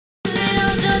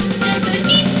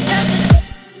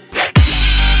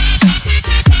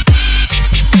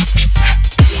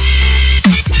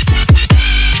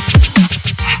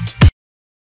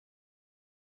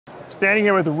Standing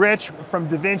here with Rich from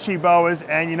DaVinci Boas,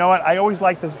 and you know what? I always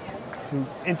like to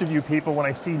interview people when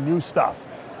I see new stuff.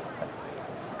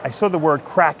 I saw the word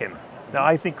Kraken. Now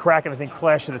I think Kraken, I think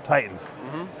Clash of the Titans.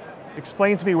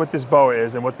 Explain to me what this boa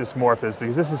is and what this morph is,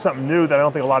 because this is something new that I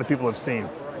don't think a lot of people have seen.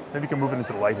 Maybe you can move it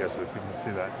into the light here so people can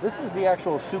see that. This is the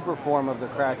actual super form of the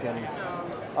Kraken.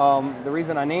 The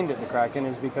reason I named it the Kraken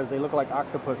is because they look like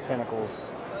octopus tentacles.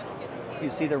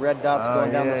 You see the red dots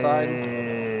going down the side?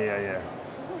 Yeah.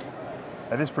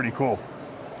 That is pretty cool.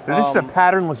 This is a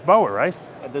patternless boa, right?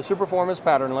 The super form is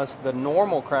patternless. The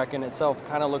normal Kraken itself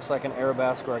kind of looks like an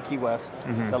Arabesque or a Key West,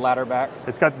 the ladder back.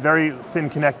 It's got very thin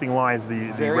connecting lines,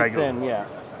 the very regular. thin, yeah.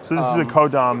 So this is a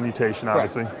codom mutation,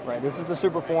 obviously. Right, this is the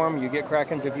super form. You get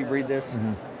Krakens if you breed this.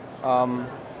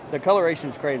 The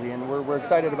coloration is crazy, and we're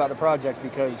excited about the project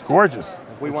because it's gorgeous.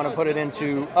 We want to put it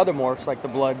into other morphs like the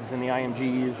Bloods and the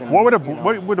IMGs. And what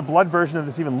would a blood version of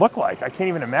this even look like? I can't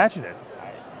even imagine it.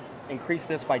 Increase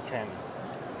this by 10.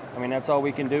 I mean, that's all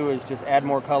we can do is just add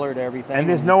more color to everything. And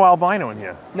there's no albino in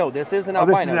here. No, this is an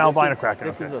albino. This is an albino Kraken.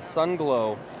 This is a sun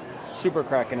glow super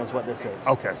Kraken is what this is.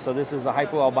 Okay. So this is a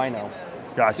hypo albino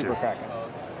super Kraken.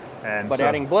 But so,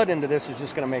 adding blood into this is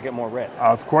just going to make it more red.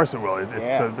 Of course it will.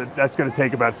 That's going to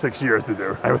take about 6 years to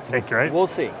do, I would think, right? We'll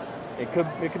see. It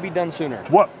could be done sooner.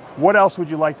 What else would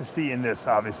you like to see in this,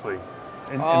 obviously,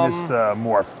 in this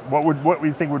morph? What would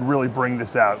you think would really bring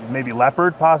this out? Maybe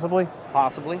leopard, possibly?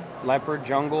 Possibly. Leopard,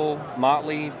 jungle,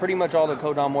 motley, pretty much all the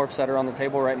codom morphs that are on the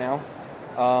table right now.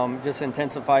 Just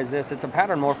intensifies this. It's a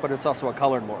pattern morph, but it's also a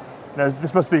colored morph. Now,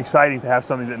 this must be exciting to have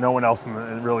something that no one else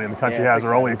really in the country has,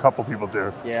 or only a couple people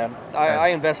do. Yeah, I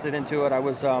invested into it. I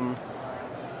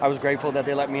was grateful that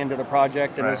they let me into the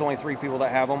project, and there's only 3 people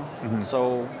that have them.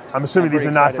 So I'm assuming these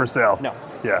are not for sale. No.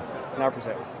 Yeah. Not for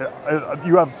sale.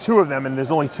 You have 2 of them, and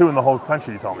there's only 2 in the whole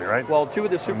country, you told me, right? Well, 2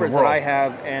 of the supers that I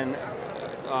have, and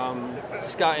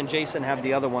Scott and Jason have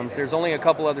the other ones. There's only a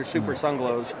couple other super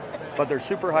sunglows, but they're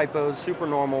super hypos, super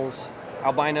normals,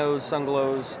 albinos,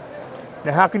 sunglows.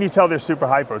 Now, how can you tell they're super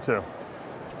hypo, too?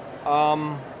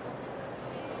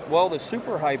 Well, the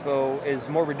super hypo is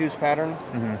more reduced pattern.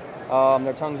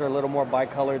 Their tongues are a little more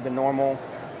bicolored than normal,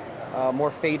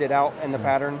 more faded out in the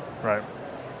pattern. Right.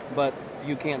 But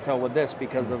you can't tell with this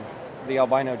because of the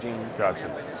albino gene.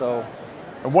 Gotcha. So.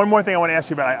 And one more thing I want to ask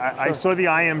you about. I saw the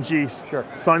IMG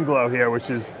sun glow here,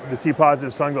 which is the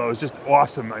T-positive sun glow. It's just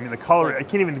awesome. I mean, the color, I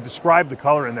can't even describe the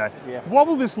color in that. Yeah. What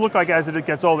will this look like as it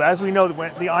gets older? As we know, that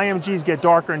when the IMGs get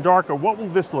darker and darker, what will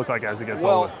this look like as it gets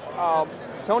older?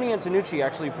 Tony Antonucci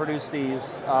actually produced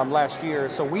these last year,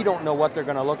 so we don't know what they're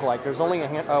going to look like. There's only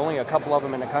a couple of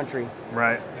them in the country.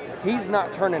 Right. He's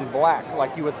not turning black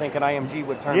like you would think an IMG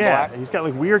would turn black. Yeah, he's got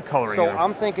like weird coloring. So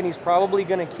I'm thinking he's probably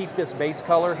going to keep this base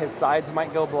color. His sides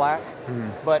might go black,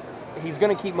 but he's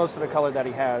going to keep most of the color that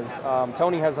he has.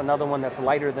 Tony has another one that's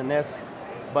lighter than this,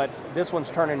 but this one's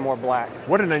turning more black.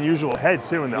 What an unusual head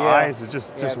too, and the eyes is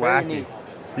just wacky. Neat.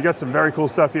 You got some very cool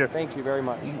stuff here. Thank you very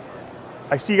much.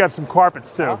 I see you got some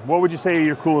carpets too. What would you say are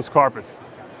your coolest carpets?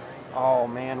 Oh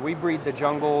man, we breed the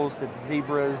jungles, the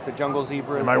zebras, the jungle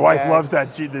zebras. And my wife loves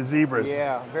the zebras.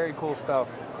 Yeah, very cool stuff.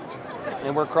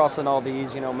 And we're crossing all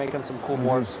these, making some cool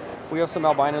morphs. We have some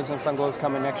albinos and sunglows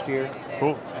coming next year.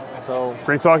 Cool. So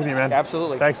great talking to you, man.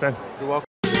 Absolutely. Thanks, man. You're welcome.